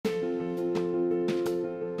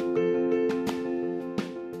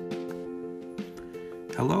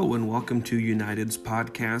Hello and welcome to United's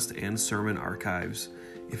podcast and sermon archives.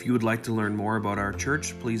 If you would like to learn more about our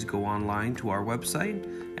church, please go online to our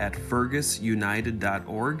website at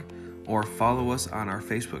fergusunited.org or follow us on our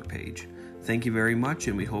Facebook page. Thank you very much,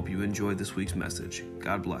 and we hope you enjoy this week's message.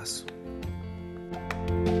 God bless.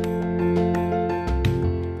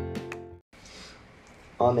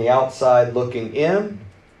 On the outside looking in,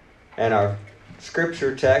 and our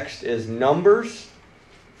scripture text is Numbers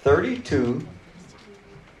 32,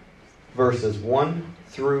 verses 1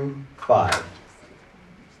 through 5.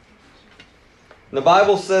 The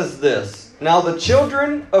Bible says this: Now the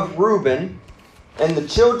children of Reuben and the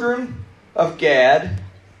children of Gad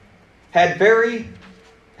had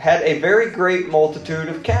a very great multitude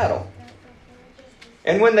of cattle.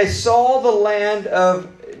 And when they saw the land of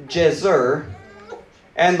Jazer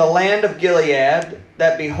and the land of Gilead,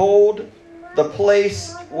 that behold, the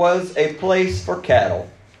place was a place for cattle,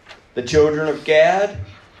 the children of Gad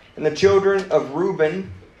and the children of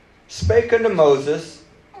Reuben spake unto Moses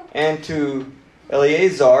and to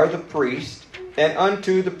Eleazar the priest and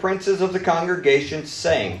unto the princes of the congregation,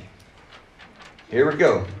 saying, here we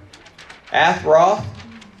go, Athroth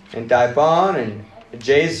and Dibon and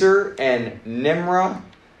Jazer and Nimrah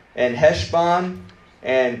and Heshbon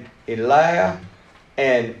and Eliah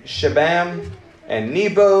and Shebam and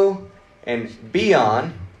Nebo and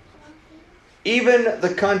Beon, even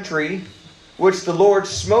the country which the Lord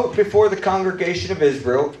smote before the congregation of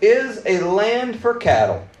Israel, is a land for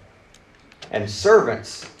cattle, and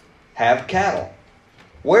servants have cattle.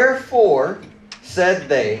 Wherefore, said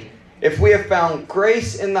they, if we have found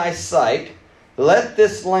grace in thy sight, let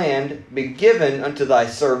this land be given unto thy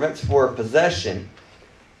servants for a possession,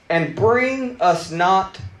 and bring us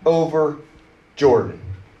not over Jordan.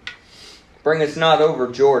 Bring us not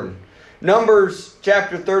over Jordan. Numbers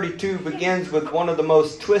chapter 32 begins with one of the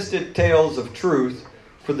most twisted tales of truth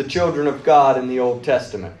for the children of God in the Old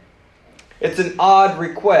Testament. It's an odd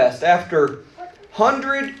request. After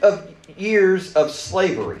hundreds of years of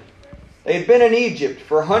slavery, they had been in Egypt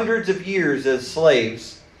for hundreds of years as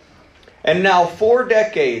slaves, and now 4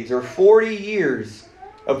 decades or 40 years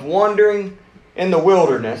of wandering in the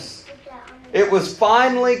wilderness, it was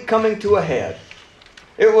finally coming to a head.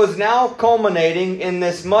 It was now culminating in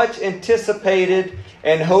this much anticipated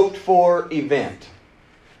and hoped for event.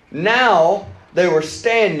 Now they were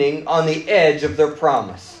standing on the edge of their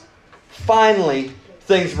promise. Finally,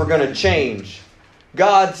 things were going to change.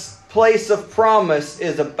 God's place of promise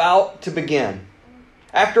is about to begin.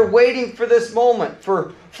 After waiting for this moment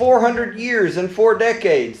for 400 years and 4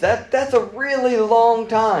 decades, that's a really long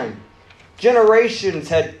time. Generations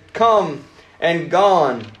had come and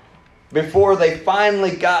gone before they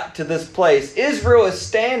finally got to this place. Israel is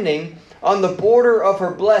standing on the border of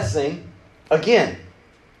her blessing again.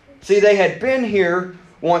 See, they had been here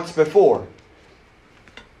once before.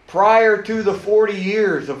 Prior to the 40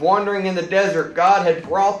 years of wandering in the desert, God had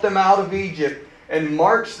brought them out of Egypt and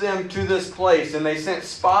marched them to this place. And they sent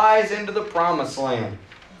spies into the promised land.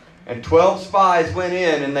 And 12 spies went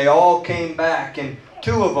in and they all came back. And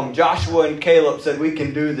 2 of them, Joshua and Caleb, said, we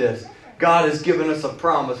can do this. God has given us a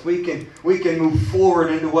promise. We can move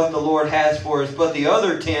forward into what the Lord has for us. But the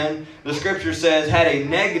other 10, the scripture says, had a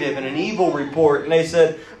negative and an evil report. And they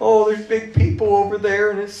said, oh, there's big people over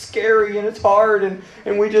there and it's scary and it's hard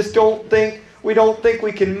and we just don't think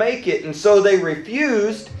we can make it. And so they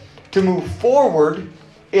refused to move forward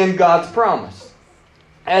in God's promise.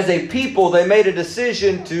 As a people, they made a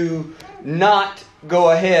decision to not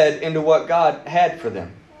go ahead into what God had for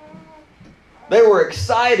them. They were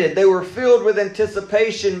excited. They were filled with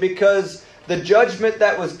anticipation because the judgment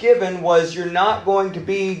that was given was you're not going to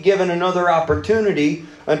be given another opportunity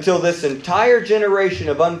until this entire generation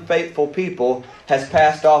of unfaithful people has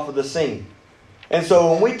passed off of the scene. And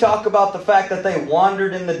so when we talk about the fact that they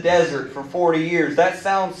wandered in the desert for 40 years, that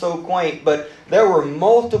sounds so quaint, but there were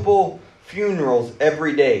multiple funerals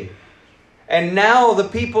every day. And now the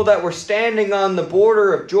people that were standing on the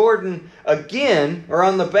border of Jordan again, or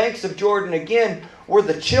on the banks of Jordan again, were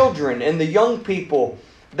the children and the young people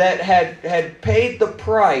that had paid the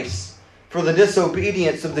price for the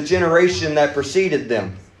disobedience of the generation that preceded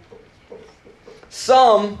them.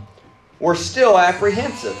 Some were still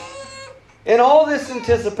apprehensive. In all this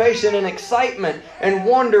anticipation and excitement and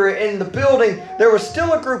wonder in the building, there was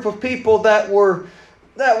still a group of people that were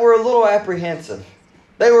a little apprehensive.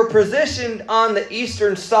 They were positioned on the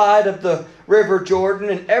eastern side of the River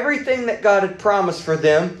Jordan, and everything that God had promised for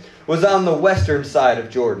them was on the western side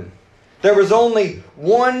of Jordan. There was only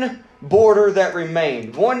one border that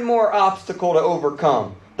remained, one more obstacle to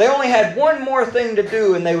overcome. They only had one more thing to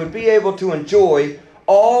do, and they would be able to enjoy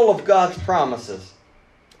all of God's promises.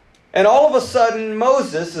 And all of a sudden,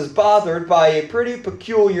 Moses is bothered by a pretty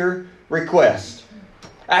peculiar request.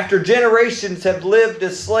 After generations have lived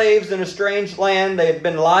as slaves in a strange land, they have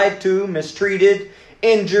been lied to, mistreated,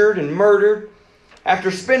 injured, and murdered.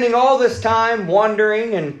 After spending all this time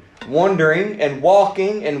wandering and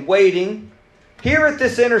walking and waiting, here at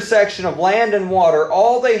this intersection of land and water,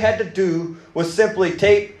 all they had to do was simply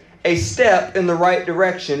take a step in the right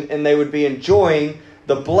direction, and they would be enjoying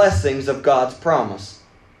the blessings of God's promise.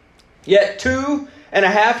 Yet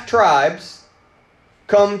 2.5 tribes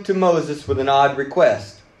come to Moses with an odd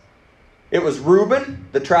request. It was Reuben,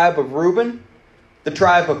 the tribe of Reuben, the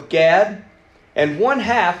tribe of Gad, and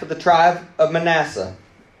 1/2 of the tribe of Manasseh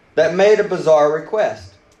that made a bizarre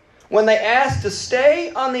request. When they asked to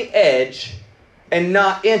stay on the edge and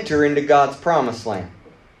not enter into God's promised land.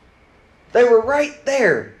 They were right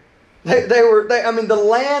there. The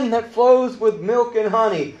land that flows with milk and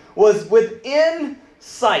honey was within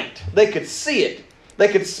sight. They could see it. They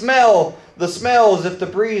could smell the smells if the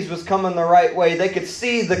breeze was coming the right way. They could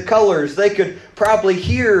see the colors. They could probably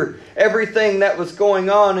hear everything that was going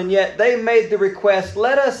on. And yet they made the request,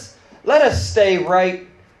 let us stay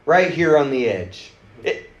right here on the edge.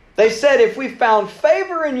 They said, if we found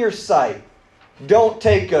favor in your sight, don't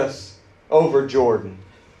take us over Jordan.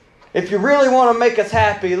 If you really want to make us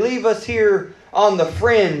happy, leave us here on the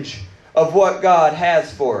fringe of what God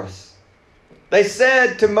has for us. They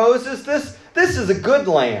said to Moses, this is a good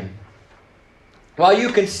land. While you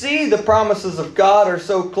can see the promises of God are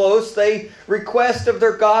so close, they request of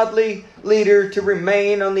their godly leader to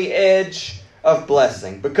remain on the edge of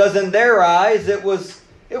blessing. Because in their eyes, it was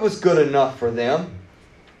good enough for them.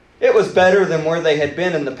 It was better than where they had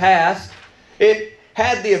been in the past. It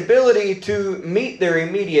had the ability to meet their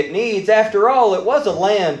immediate needs. After all, it was a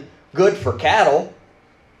land good for cattle.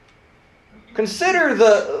 Consider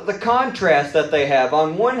the contrast that they have.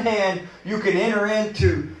 On one hand, you can enter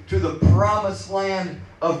into the promised land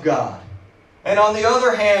of God. And on the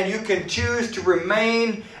other hand, you can choose to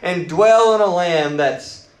remain and dwell in a land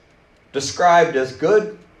that's described as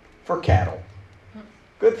good for cattle.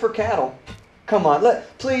 Good for cattle. Come on,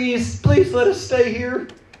 please let us stay here.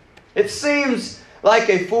 It seems like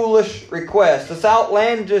a foolish request. This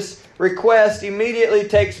outlandish request immediately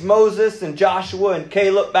takes Moses and Joshua and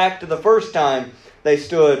Caleb back to the first time they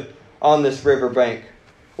stood on this riverbank,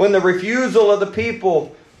 when the refusal of the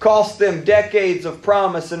people cost them decades of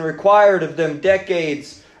promise and required of them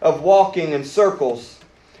decades of walking in circles.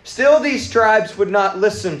 Still, these tribes would not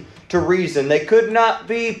listen to reason. They could not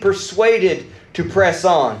be persuaded to press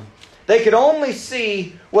on. They could only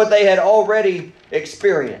see what they had already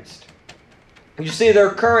experienced. You see, their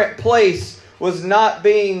current place was not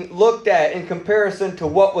being looked at in comparison to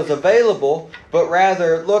what was available, but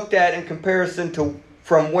rather looked at in comparison to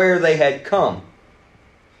from where they had come.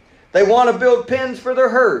 They want to build pens for their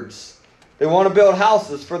herds. They want to build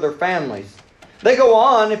houses for their families. They go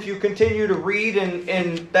on, if you continue to read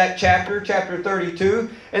in that chapter 32,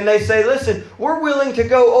 and they say, listen, we're willing to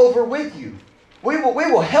go over with you. We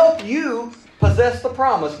will help you possess the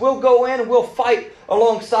promise. We'll go in and we'll fight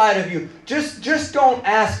alongside of you. Just don't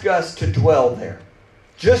ask us to dwell there.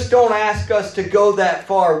 Just don't ask us to go that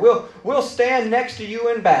far. We'll stand next to you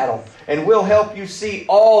in battle, and we'll help you see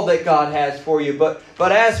all that God has for you.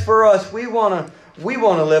 But as for us, we want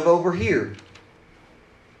to live over here.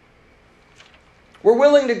 We're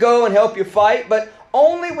willing to go and help you fight, but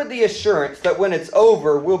only with the assurance that when it's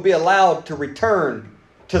over, we'll be allowed to return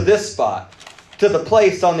to this spot, to the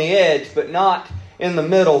place on the edge, but not in the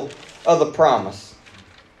middle of the promise.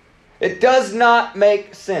 It does not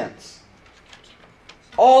make sense.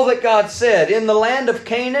 All that God said, in the land of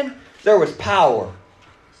Canaan, there was power.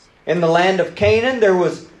 In the land of Canaan, there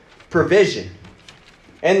was provision.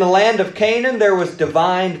 In the land of Canaan, there was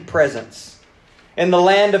divine presence. In the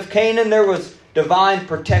land of Canaan, there was divine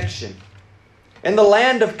protection. In the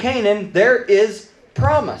land of Canaan, there is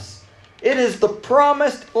promise. It is the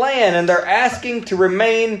promised land, and they're asking to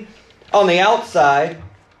remain on the outside,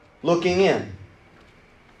 looking in.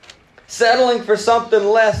 Settling for something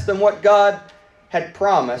less than what God had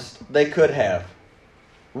promised they could have.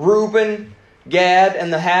 Reuben, Gad,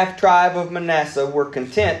 and the half-tribe of Manasseh were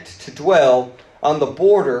content to dwell on the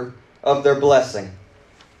border of their blessing.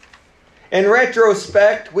 In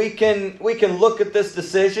retrospect, we can look at this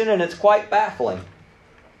decision, and it's quite baffling.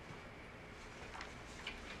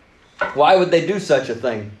 Why would they do such a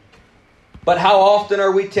thing? But how often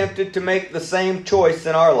are we tempted to make the same choice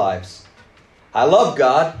in our lives? I love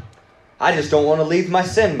God. I just don't want to leave my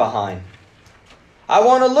sin behind. I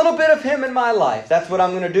want a little bit of Him in my life. That's what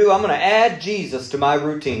I'm going to do. I'm going to add Jesus to my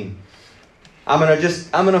routine. I'm going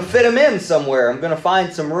to fit him in somewhere. I'm going to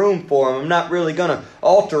find some room for him. I'm not really going to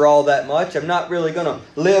alter all that much. I'm not really going to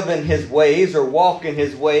live in his ways or walk in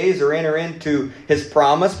his ways or enter into his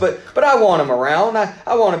promise. But I want him around.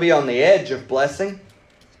 I want to be on the edge of blessing.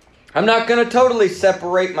 I'm not going to totally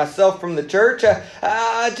separate myself from the church.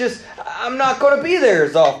 I'm not going to be there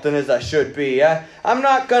as often as I should be. I'm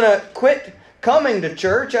not going to quit coming to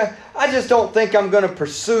church. I just don't think I'm going to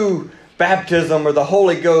pursue baptism or the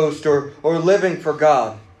Holy Ghost or living for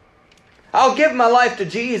God. I'll give my life to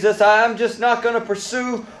Jesus. I'm just not going to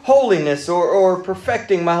pursue holiness or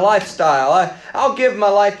perfecting my lifestyle. I'll give my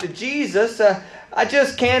life to Jesus. I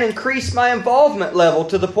just can't increase my involvement level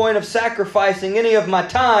to the point of sacrificing any of my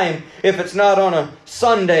time if it's not on a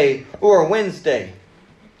Sunday or a Wednesday.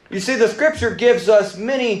 You see, the Scripture gives us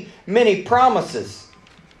many, many promises.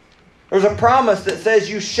 There's a promise that says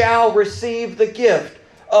you shall receive the gift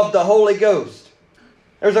of the Holy Ghost.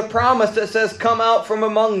 There's a promise that says, come out from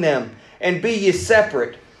among them and be ye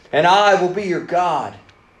separate, and I will be your God.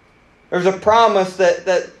 There's a promise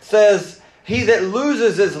that says, he that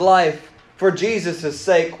loses his life for Jesus'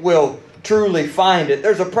 sake will truly find it.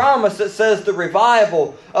 There's a promise that says the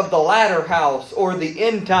revival of the latter house or the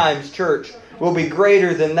end times church will be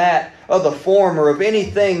greater than that of the former, of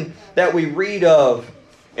anything that we read of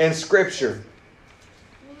in Scripture.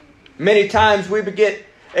 Many times we get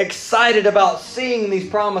excited about seeing these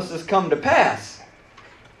promises come to pass.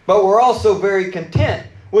 But we're also very content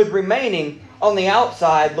with remaining on the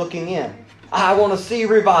outside looking in. I want to see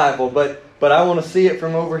revival, but I want to see it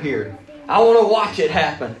from over here. I want to watch it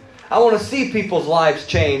happen. I want to see people's lives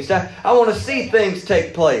changed. I want to see things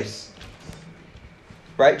take place.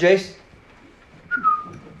 Right, Jace?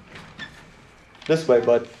 This way,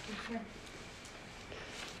 bud.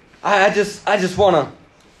 I just want to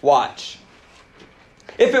watch.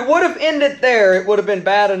 If it would have ended there, it would have been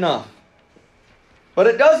bad enough. But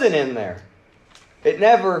it doesn't end there. It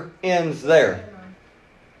never ends there.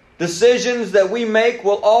 Decisions that we make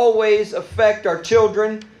will always affect our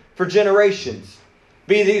children for generations.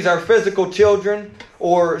 Be these our physical children,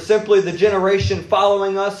 or simply the generation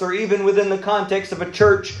following us, or even within the context of a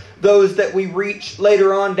church, those that we reach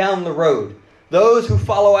later on down the road. Those who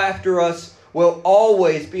follow after us will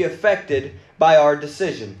always be affected by our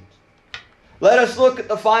decisions. Let us look at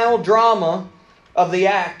the final drama of the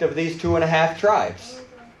act of these 2.5 tribes.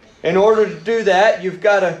 In order to do that, you've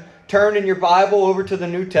got to turn in your Bible over to the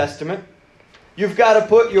New Testament. You've got to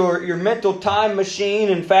put your mental time machine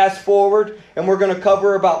and fast forward, and we're going to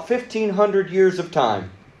cover about 1,500 years of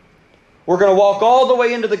time. We're going to walk all the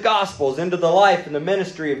way into the Gospels, into the life and the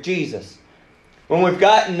ministry of Jesus. When we've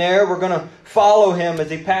gotten there, we're going to follow him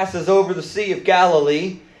as he passes over the Sea of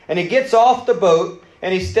Galilee, and he gets off the boat,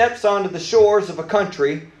 and he steps onto the shores of a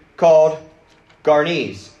country called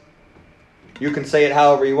Garnes. You can say it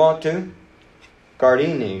however you want to.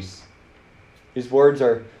 Gardenes. These words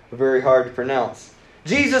are very hard to pronounce.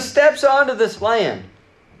 Jesus steps onto this land.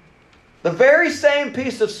 The very same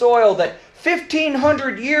piece of soil that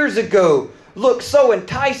 1,500 years ago looked so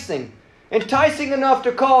enticing. Enticing enough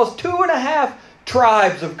to cause 2.5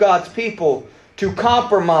 tribes of God's people to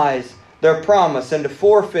compromise their promise and to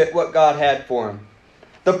forfeit what God had for them.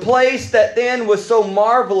 The place that then was so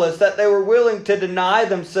marvelous that they were willing to deny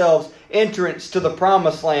themselves entrance to the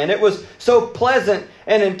promised land. It was so pleasant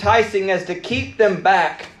and enticing as to keep them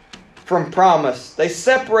back from promise. They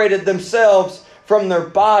separated themselves from their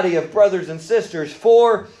body of brothers and sisters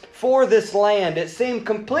for this land. It seemed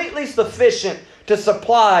completely sufficient to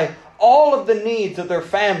supply all of the needs of their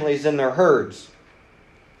families and their herds.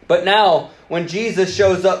 But now, when Jesus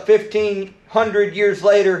shows up 1,500 years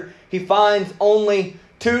later, he finds only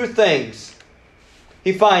 2 things.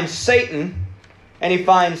 He finds Satan and he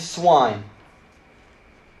finds swine.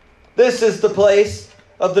 This is the place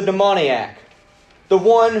of the demoniac, the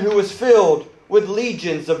one who was filled with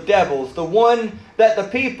legions of devils, the one that the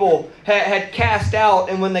people had cast out.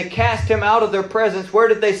 And when they cast him out of their presence, where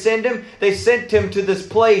did they send him? They sent him to this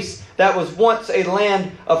place that was once a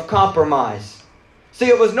land of compromise. See,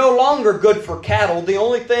 it was no longer good for cattle. The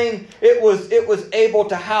only thing it was able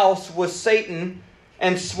to house was Satan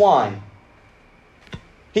and swine.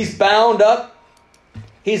 He's bound up.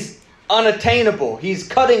 He's unattainable. He's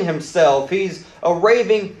cutting himself. He's a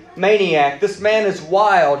raving maniac. This man is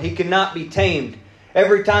wild. He cannot be tamed.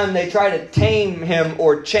 Every time they try to tame him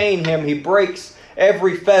or chain him, he breaks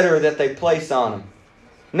every fetter that they place on him.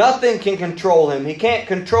 Nothing can control him. He can't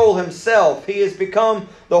control himself. He has become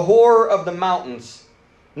the horror of the mountains.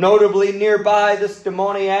 Notably, nearby this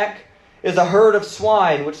demoniac is a herd of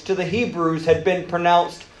swine, which to the Hebrews had been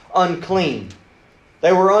pronounced unclean.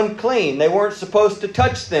 They were unclean. They weren't supposed to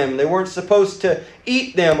touch them. They weren't supposed to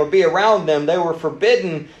eat them or be around them. They were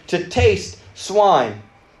forbidden to taste swine.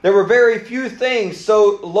 There were very few things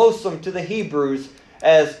so loathsome to the Hebrews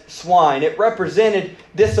as swine. It represented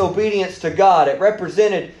disobedience to God. It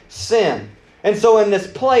represented sin. And so in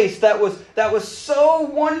this place that was so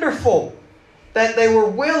wonderful that they were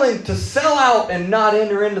willing to sell out and not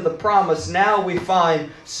enter into the promise, now we find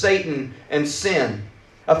Satan and sin.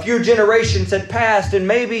 A few generations had passed, and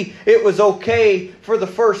maybe it was okay for the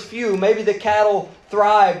first few. Maybe the cattle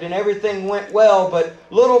thrived and everything went well, but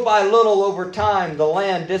little by little over time the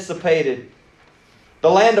land dissipated. The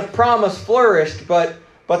land of promise flourished, but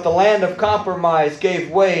the land of compromise gave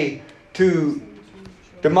way to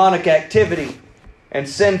demonic activity and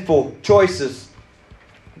sinful choices.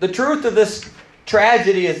 The truth of this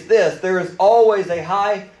tragedy is this: there is always a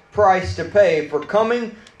high price to pay for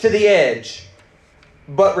coming to the edge,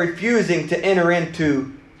 but refusing to enter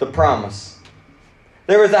into the promise.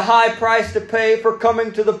 There is a high price to pay for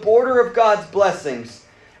coming to the border of God's blessings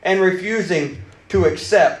and refusing to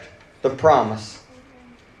accept the promise.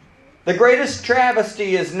 The greatest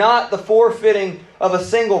travesty is not the forfeiting of a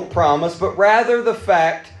single promise, but rather the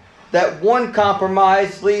fact that one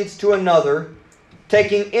compromise leads to another,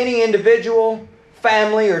 taking any individual,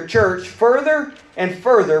 family, or church further and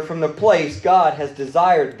further from the place God has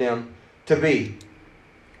desired them to be.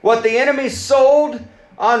 What the enemy sold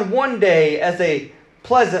on one day as a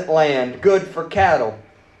pleasant land, good for cattle,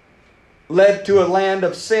 led to a land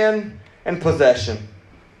of sin and possession.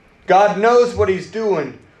 God knows what He's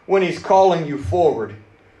doing when He's calling you forward.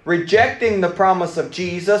 Rejecting the promise of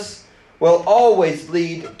Jesus will always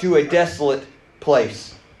lead to a desolate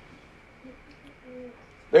place.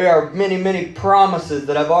 There are many, many promises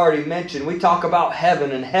that I've already mentioned. We talk about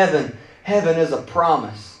heaven, and heaven is a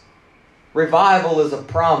promise. Revival is a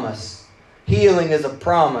promise. Healing is a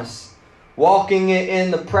promise. Walking in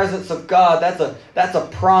the presence of God, that's a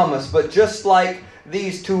promise. But just like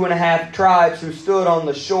these 2.5 tribes who stood on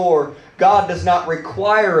the shore, God does not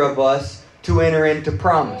require of us to enter into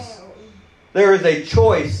promise. There is a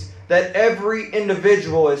choice that every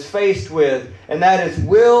individual is faced with, and that is,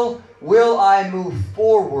 will I move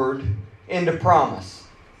forward into promise?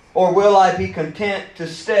 Or will I be content to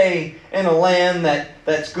stay in a land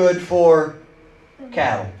that's good for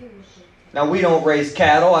cattle? Now, we don't raise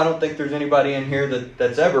cattle. I don't think there's anybody in here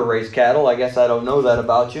that's ever raised cattle. I guess I don't know that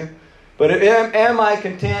about you. But am I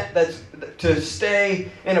content to stay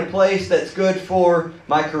in a place that's good for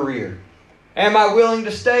my career? Am I willing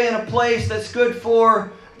to stay in a place that's good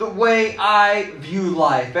for the way I view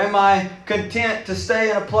life? Am I content to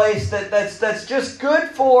stay in a place that's just good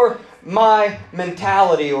for my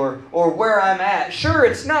mentality or where I'm at? Sure,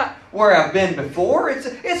 it's not where I've been before. It's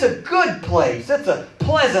a good place. It's a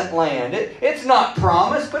pleasant land. It's not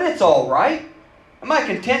promised, but it's all right. Am I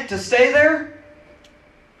content to stay there?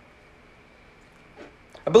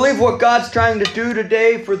 I believe what God's trying to do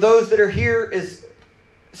today for those that are here is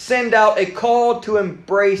send out a call to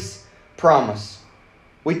embrace promise.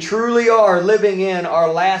 We truly are living in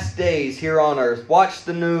our last days here on earth. Watch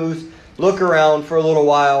the news. Look around for a little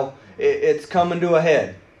while. It's coming to a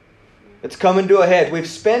head. It's coming to a head. We've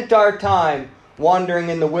spent our time wandering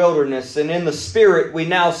in the wilderness, and in the Spirit we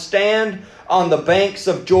now stand on the banks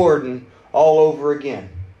of Jordan all over again.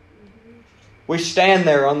 We stand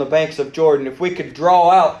there on the banks of Jordan. If we could draw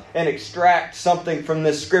out and extract something from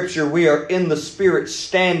this Scripture, we are in the Spirit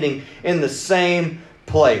standing in the same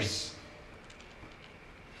place.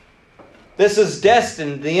 This is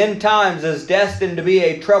destined, the end times is destined to be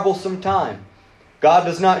a troublesome time. God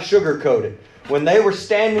does not sugarcoat it. When they were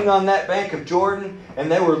standing on that bank of Jordan and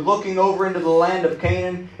they were looking over into the land of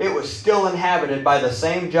Canaan, it was still inhabited by the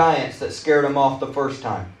same giants that scared them off the first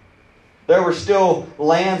time. There were still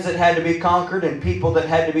lands that had to be conquered and people that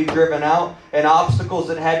had to be driven out and obstacles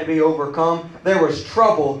that had to be overcome. There was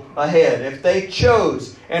trouble ahead. If they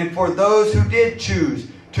chose, and for those who did choose,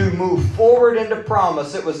 to move forward into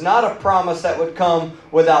promise, it was not a promise that would come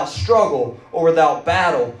without struggle or without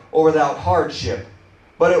battle or without hardship.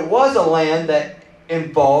 But it was a land that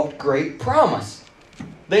involved great promise.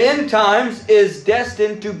 The end times is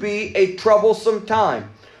destined to be a troublesome time.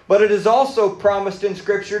 But it is also promised in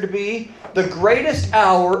Scripture to be the greatest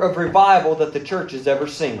hour of revival that the church has ever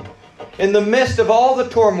seen. In the midst of all the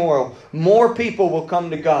turmoil, more people will come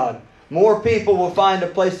to God. More people will find a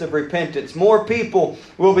place of repentance. More people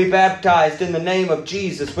will be baptized in the name of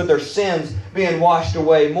Jesus with their sins being washed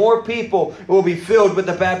away. More people will be filled with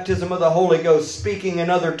the baptism of the Holy Ghost, speaking in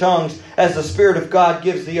other tongues as the Spirit of God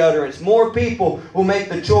gives the utterance. More people will make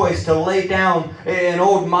the choice to lay down an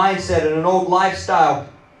old mindset and an old lifestyle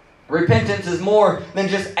Repentance is more than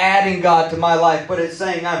just adding God to my life, but it's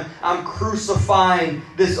saying I'm crucifying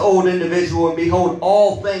this old individual, and behold,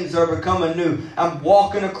 all things are becoming new. I'm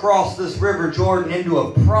walking across this river Jordan into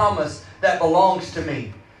a promise that belongs to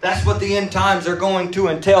me. That's what the end times are going to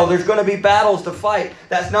entail. There's going to be battles to fight.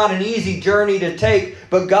 That's not an easy journey to take,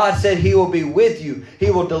 but God said He will be with you.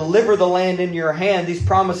 He will deliver the land in your hand. These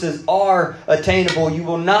promises are attainable. You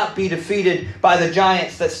will not be defeated by the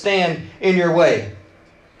giants that stand in your way.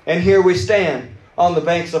 And here we stand on the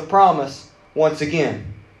banks of promise once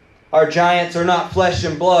again. Our giants are not flesh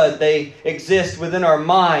and blood. They exist within our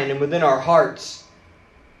mind and within our hearts.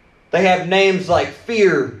 They have names like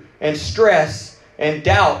fear and stress and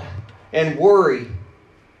doubt and worry.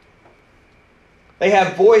 They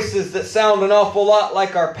have voices that sound an awful lot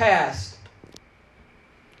like our past.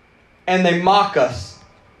 And they mock us.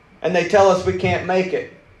 And they tell us we can't make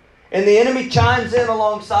it. And the enemy chimes in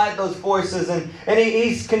alongside those voices, and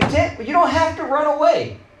he's content. You don't have to run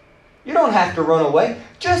away. You don't have to run away.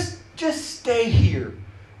 Just stay here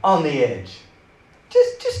on the edge.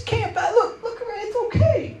 Just camp out. Look around. It's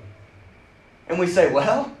okay. And we say,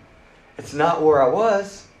 well, it's not where I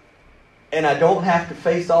was, and I don't have to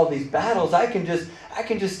face all these battles. I can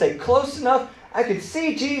just stay close enough. I can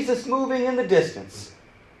see Jesus moving in the distance.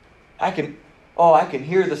 I can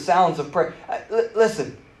hear the sounds of prayer.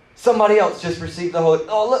 Listen. Somebody else just received the Holy...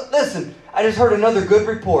 Oh, look, listen. I just heard another good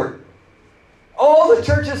report. Oh, the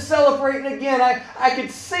church is celebrating again. I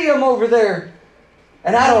could see them over there.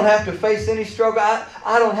 And I don't have to face any struggle.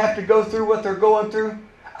 I don't have to go through what they're going through.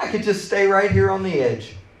 I could just stay right here on the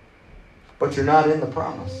edge. But you're not in the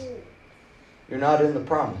promise. You're not in the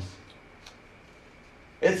promise.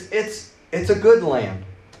 It's a good land.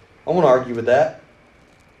 I won't argue with that.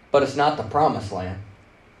 But it's not the promised land.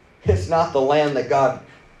 It's not the land that God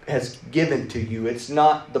has given to you. It's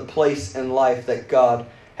not the place in life that God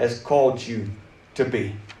has called you to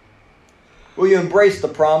be. Will you embrace the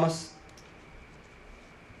promise?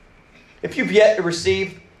 If you've yet to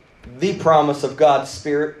receive the promise of God's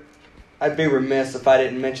Spirit, I'd be remiss if I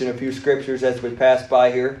didn't mention a few scriptures as we pass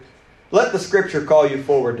by here. Let the Scripture call you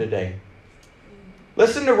forward today.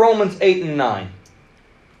 Listen to Romans 8 and 9.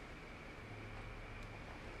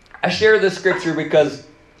 I share this scripture because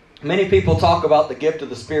many people talk about the gift of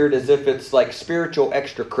the Spirit as if it's like spiritual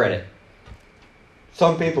extra credit.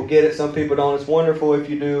 Some people get it, some people don't. It's wonderful if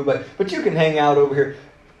you do, but you can hang out over here.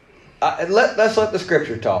 Let's let the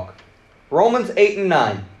Scripture talk. Romans 8 and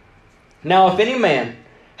 9. Now if any man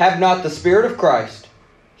have not the Spirit of Christ,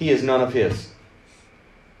 he is none of his.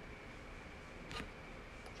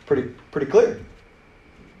 Pretty clear.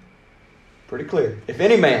 Pretty clear. If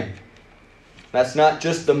any man, that's not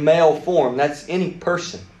just the male form, that's any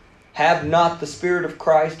person, have not the Spirit of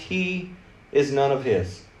Christ, he is none of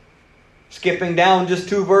his. Skipping down just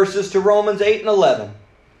 2 verses to Romans 8 and 11.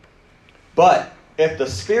 But if the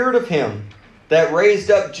Spirit of Him that raised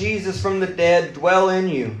up Jesus from the dead dwell in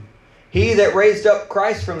you, He that raised up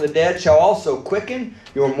Christ from the dead shall also quicken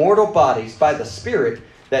your mortal bodies by the Spirit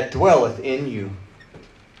that dwelleth in you.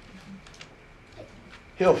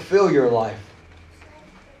 He'll fill your life.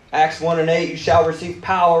 Acts 1 and 8, you shall receive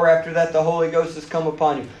power after that the Holy Ghost has come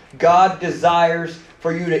upon you. God desires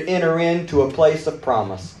for you to enter into a place of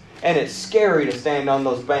promise. And it's scary to stand on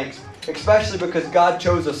those banks, especially because God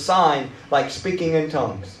chose a sign like speaking in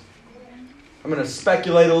tongues. I'm going to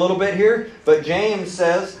speculate a little bit here, but James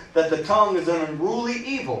says that the tongue is an unruly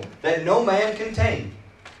evil that no man can tame.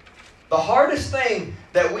 The hardest thing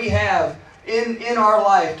that we have in our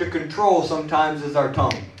life to control sometimes is our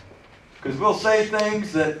tongue. Because we'll say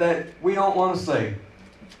things that we don't want to say.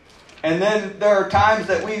 And then there are times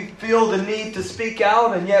that we feel the need to speak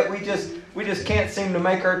out, and yet we just can't seem to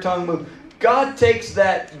make our tongue move. God takes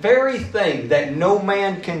that very thing that no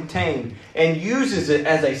man can tame and uses it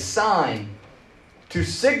as a sign to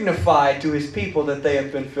signify to His people that they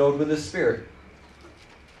have been filled with His Spirit.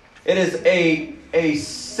 It is a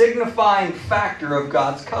signifying factor of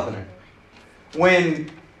God's covenant.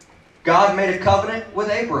 When God made a covenant with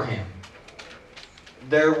Abraham,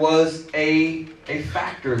 there was a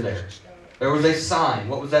factor there. There was a sign.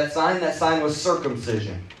 What was that sign? That sign was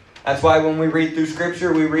circumcision. That's why when we read through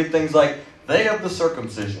Scripture, we read things like, they of the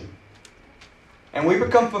circumcision. And we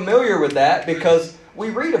become familiar with that because we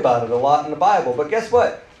read about it a lot in the Bible. But guess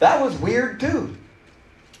what? That was weird too.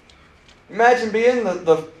 Imagine being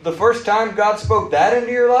the first time God spoke that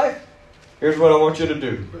into your life. Here's what I want you to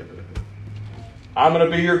do. I'm going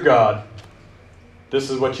to be your God. This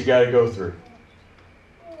is what you got to go through.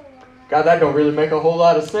 God, that don't really make a whole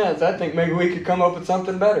lot of sense. I think maybe we could come up with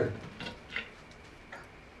something better.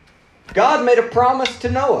 God made a promise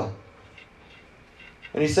to Noah.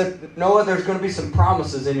 And he said, Noah, there's going to be some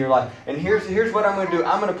promises in your life. And here's what I'm going to do.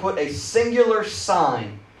 I'm going to put a singular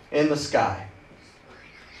sign in the sky.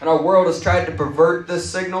 And our world has tried to pervert this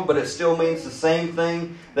signal, but it still means the same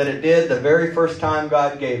thing that it did the very first time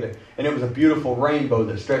God gave it. And it was a beautiful rainbow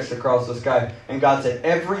that stretched across the sky. And God said,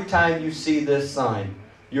 every time you see this sign,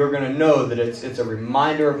 you're going to know that it's a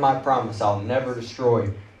reminder of my promise. I'll never destroy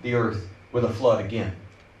the earth with a flood again.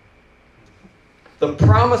 The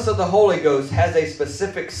promise of the Holy Ghost has a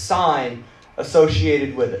specific sign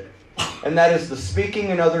associated with it. And that is the speaking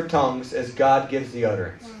in other tongues as God gives the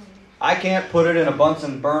utterance. I can't put it in a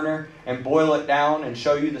Bunsen burner and boil it down and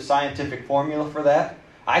show you the scientific formula for that.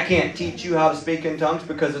 I can't teach you how to speak in tongues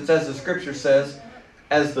because it's as the Scripture says,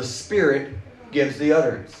 as the Spirit gives the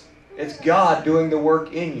utterance. It's God doing the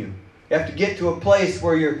work in you. You have to get to a place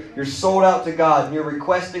where you're sold out to God and you're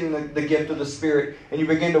requesting the gift of the Spirit and you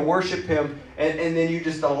begin to worship Him and then you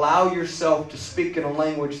just allow yourself to speak in a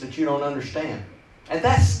language that you don't understand. And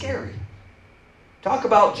that's scary. Talk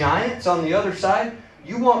about giants on the other side.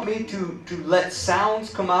 You want me to let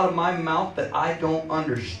sounds come out of my mouth that I don't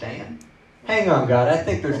understand? Hang on, God. I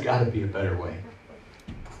think there's got to be a better way.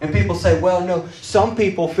 And people say, well, no, some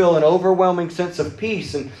people feel an overwhelming sense of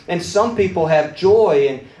peace and some people have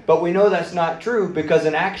joy. But we know that's not true because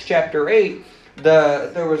in Acts chapter 8,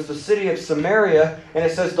 there was the city of Samaria and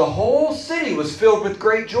it says the whole city was filled with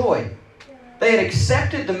great joy. They had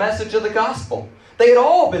accepted the message of the gospel. They had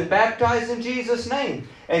all been baptized in Jesus' name.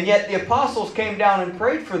 And yet the apostles came down and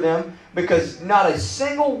prayed for them because not a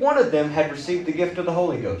single one of them had received the gift of the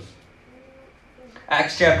Holy Ghost.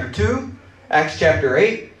 Acts chapter 2, Acts chapter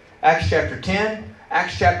 8, Acts chapter 10,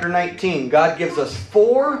 Acts chapter 19. God gives us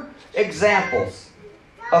 4 examples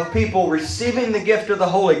of people receiving the gift of the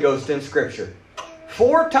Holy Ghost in Scripture.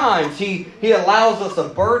 4 times He allows us a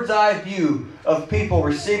bird's eye view of people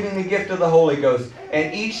receiving the gift of the Holy Ghost.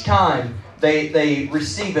 And each time they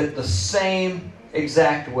receive it the same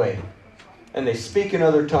exact way. And they speak in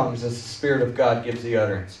other tongues as the Spirit of God gives the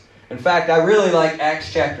utterance. In fact, I really like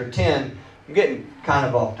Acts chapter 10. I'm getting kind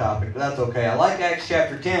of off topic, but that's okay. I like Acts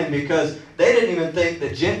chapter 10 because they didn't even think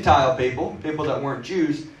that Gentile people that weren't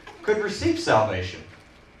Jews, could receive salvation.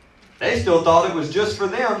 They still thought it was just for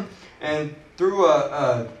them. And through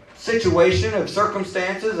a situation of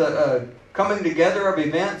circumstances, a coming together of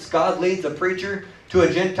events, God leads a preacher to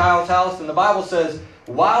a Gentile's house. And the Bible says,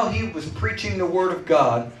 while he was preaching the word of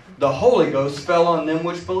God, the Holy Ghost fell on them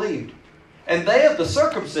which believed. And they of the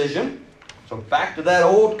circumcision, so back to that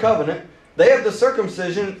old covenant, they of the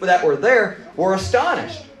circumcision that were there were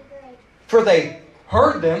astonished. For they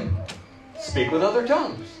heard them speak with other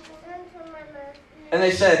tongues. And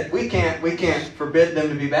they said, we can't forbid them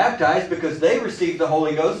to be baptized because they received the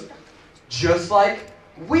Holy Ghost just like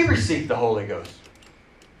we received the Holy Ghost.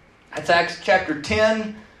 That's Acts chapter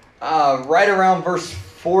 10, right around verse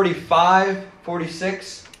 45,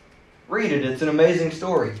 46. Read it. It's an amazing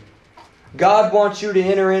story. God wants you to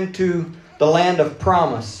enter into the land of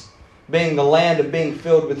promise, being the land of being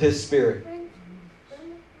filled with His Spirit.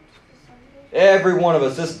 Every one of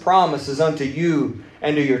us, this promise is unto you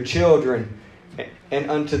and to your children and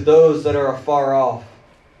unto those that are afar off.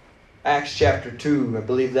 Acts chapter 2, I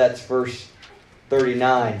believe that's verse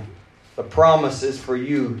 39. The promise is for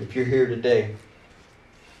you if you're here today.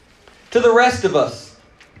 To the rest of us,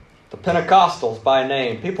 the Pentecostals by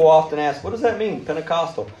name. People often ask, what does that mean,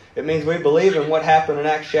 Pentecostal? It means we believe in what happened in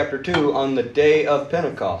Acts chapter 2 on the day of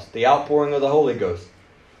Pentecost, the outpouring of the Holy Ghost.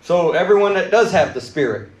 So everyone that does have the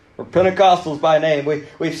Spirit, we're Pentecostals by name.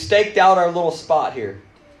 We've staked out our little spot here.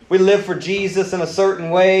 We live for Jesus in a certain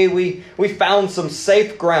way. We found some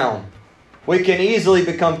safe ground. We can easily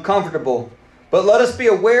become comfortable. But let us be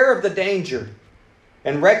aware of the danger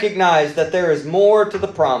and recognize that there is more to the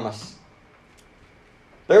promise.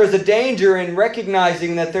 There is a danger in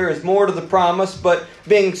recognizing that there is more to the promise, but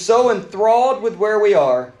being so enthralled with where we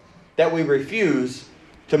are that we refuse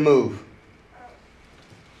to move.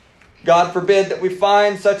 God forbid that we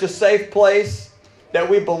find such a safe place that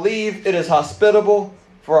we believe it is hospitable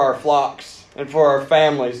for our flocks and for our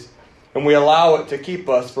families, and we allow it to keep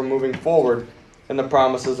us from moving forward in the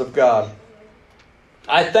promises of God.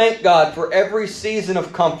 I thank God for every season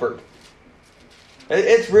of comfort.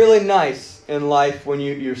 It's really nice in life when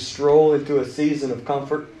you stroll into a season of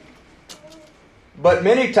comfort. But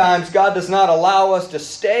many times God does not allow us to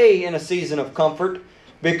stay in a season of comfort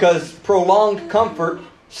because prolonged comfort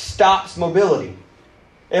stops mobility.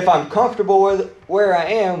 If I'm comfortable with where I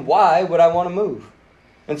am, why would I want to move?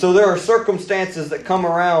 And so there are circumstances that come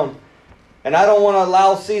around, and I don't want to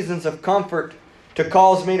allow seasons of comfort to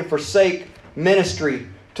cause me to forsake ministry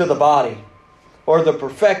to the body or the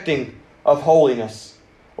perfecting of holiness.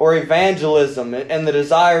 or evangelism and the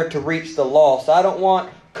desire to reach the lost. I don't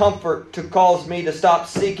want comfort to cause me to stop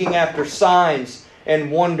seeking after signs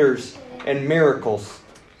and wonders and miracles.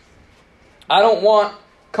 I don't want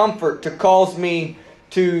comfort to cause me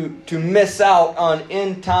to miss out on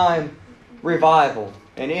end-time revival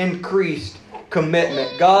and increased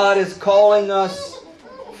commitment. God is calling us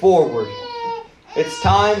forward. It's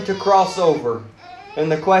time to cross over.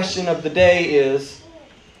 And the question of the day is,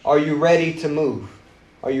 are you ready to move?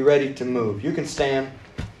 Are you ready to move? You can stand.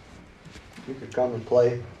 You could come and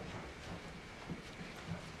play.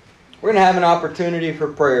 We're going to have an opportunity for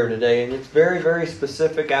prayer today, and it's very, very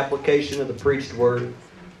specific application of the preached word.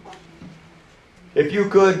 If you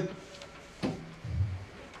could,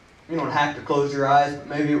 you don't have to close your eyes, but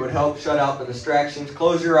maybe it would help shut out the distractions.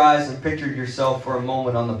 Close your eyes and picture yourself for a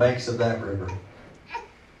moment on the banks of that river.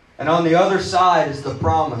 And on the other side is the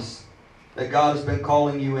promise that God has been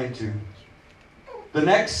calling you into. The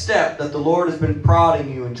next step that the Lord has been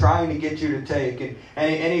prodding you and trying to get you to take.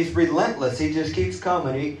 And He's relentless. He just keeps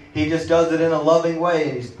coming. He just does it in a loving way.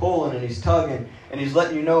 And He's pulling and He's tugging. And He's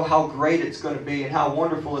letting you know how great it's going to be and how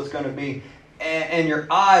wonderful it's going to be. And your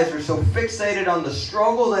eyes are so fixated on the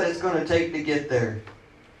struggle that it's going to take to get there,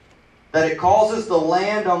 that it causes the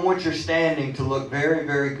land on which you're standing to look very,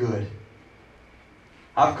 very good.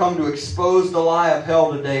 I've come to expose the lie of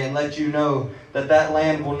hell today and let you know that that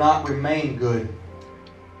land will not remain good.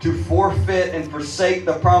 To forfeit and forsake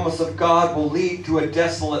the promise of God will lead to a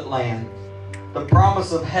desolate land. The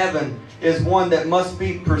promise of heaven is one that must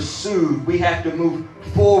be pursued. We have to move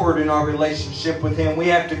forward in our relationship with Him. We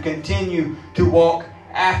have to continue to walk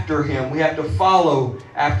after Him. We have to follow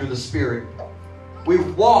after the Spirit. We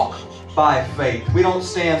walk by faith. We don't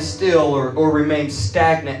stand still or remain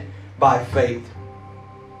stagnant by faith.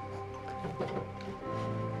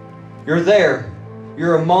 You're there.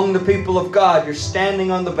 You're among the people of God. You're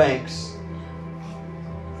standing on the banks.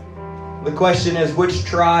 The question is, which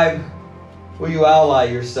tribe will you ally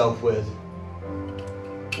yourself with?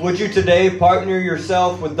 Would you today partner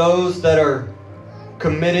yourself with those that are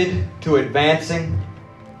committed to advancing,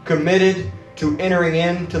 committed to entering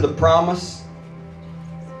into the promise?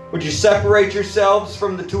 Would you separate yourselves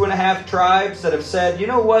from the 2.5 tribes that have said, you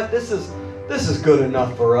know what, this is good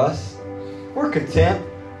enough for us. We're content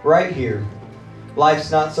right here.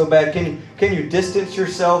 Life's not so bad. Can you distance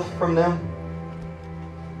yourself from them?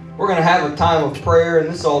 We're going to have a time of prayer, and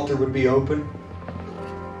this altar would be open.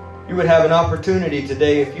 You would have an opportunity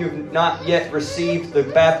today, if you've not yet received the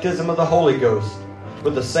baptism of the Holy Ghost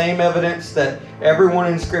with the same evidence that everyone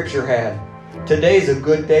in Scripture had. Today's a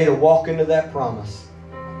good day to walk into that promise.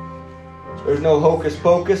 There's no hocus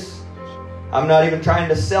pocus. I'm not even trying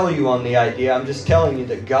to sell you on the idea. I'm just telling you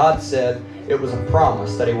that God said it was a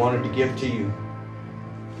promise that He wanted to give to you.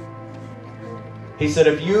 He said,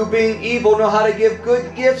 if you being evil know how to give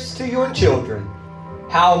good gifts to your children,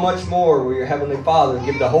 how much more will your Heavenly Father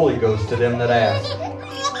give the Holy Ghost to them that ask?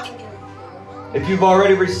 If you've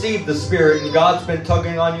already received the Spirit and God's been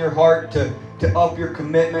tugging on your heart to up your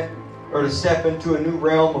commitment or to step into a new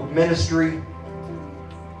realm of ministry,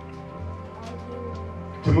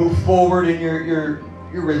 to move forward in your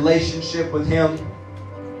relationship with Him,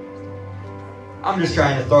 I'm just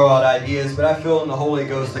trying to throw out ideas, but I feel in the Holy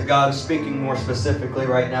Ghost that God is speaking more specifically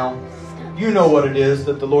right now. You know what it is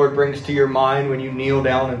that the Lord brings to your mind when you kneel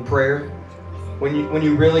down in prayer. When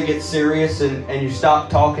you really get serious and you stop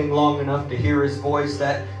talking long enough to hear His voice,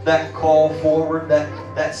 that call forward,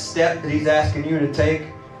 that step that He's asking you to take.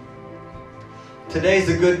 Today's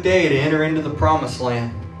a good day to enter into the promised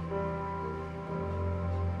land.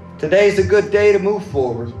 Today's a good day to move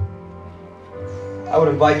forward. I would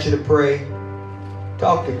invite you to pray.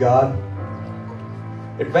 Talk to God.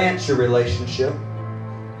 Advance your relationship.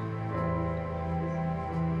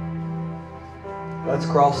 Let's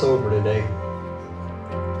cross over today.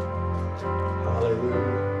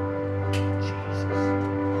 Hallelujah.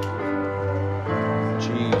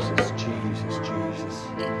 Jesus, Jesus, Jesus.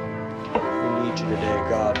 We need you today,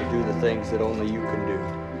 God, to do the things that only you can do.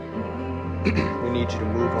 We need you to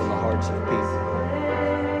move on the hearts of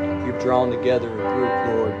people. You've drawn together a group,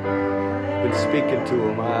 Lord. Been speaking to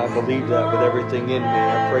them. I believe that with everything in me.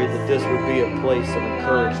 I pray that this would be a place of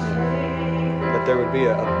encouragement, that there would be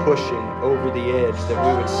a pushing over the edge, that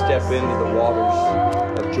we would step into the waters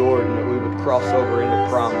of Jordan, that we would cross over into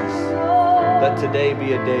promise. Let today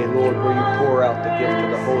be a day, Lord, where you pour out the gift of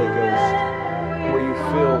the Holy Ghost, where you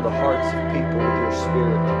fill the hearts of people with your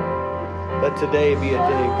Spirit. Let today be a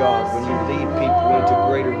day, God, when you lead people into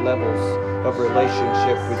greater levels of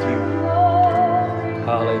relationship with you.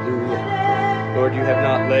 Hallelujah. Lord, you have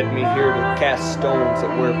not led me here to cast stones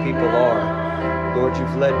at where people are, Lord,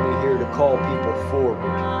 you've led me here to call people forward.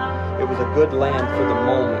 It was a good land for the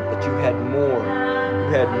moment, but you had more. You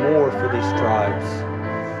had more for these tribes.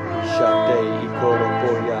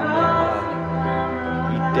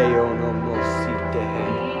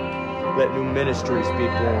 Let new ministries be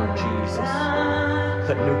born, Jesus.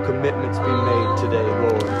 Let new commitments be made today,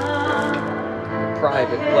 Lord.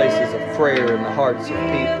 Private places of prayer in the hearts of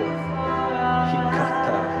people.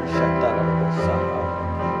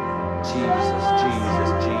 Jesus, Jesus,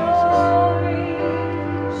 Jesus.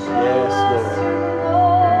 Yes, Lord.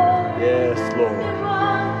 Yes, Lord.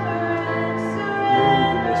 Move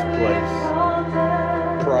in this place.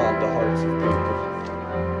 Prod the hearts of people.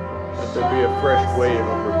 Let there be a fresh wave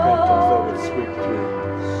of repentance that would sweep through.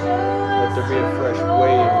 Let there be a fresh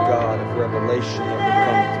wave, God, of revelation that would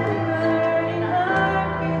come through.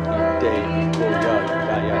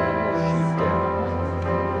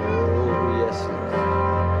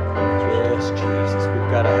 Jesus,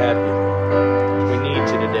 we've got to have you. We need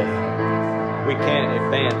you today. We can't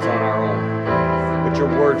advance on our own, but your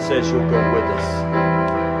word says you'll go with us.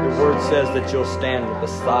 Your word says that you'll stand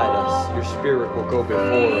beside us. Your spirit will go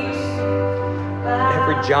before us.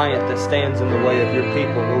 Every giant that stands in the way of your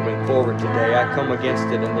people moving forward today, I come against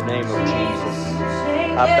it in the name of Jesus.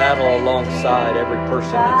 I battle alongside every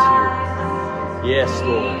person that's here. Yes,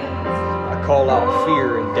 Lord. I call out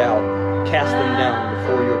fear and doubt. Cast them down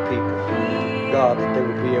before your people. God, that they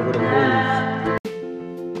would be able to move.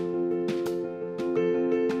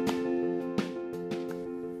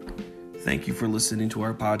 Thank you for listening to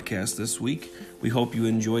our podcast this week. We hope you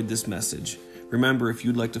enjoyed this message. Remember, if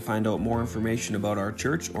you'd like to find out more information about our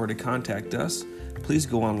church or to contact us, please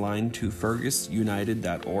go online to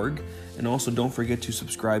fergusunited.org. And also don't forget to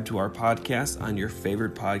subscribe to our podcast on your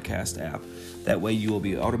favorite podcast app. That way you will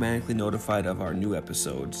be automatically notified of our new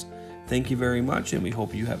episodes. Thank you very much, and we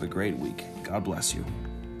hope you have a great week. God bless you.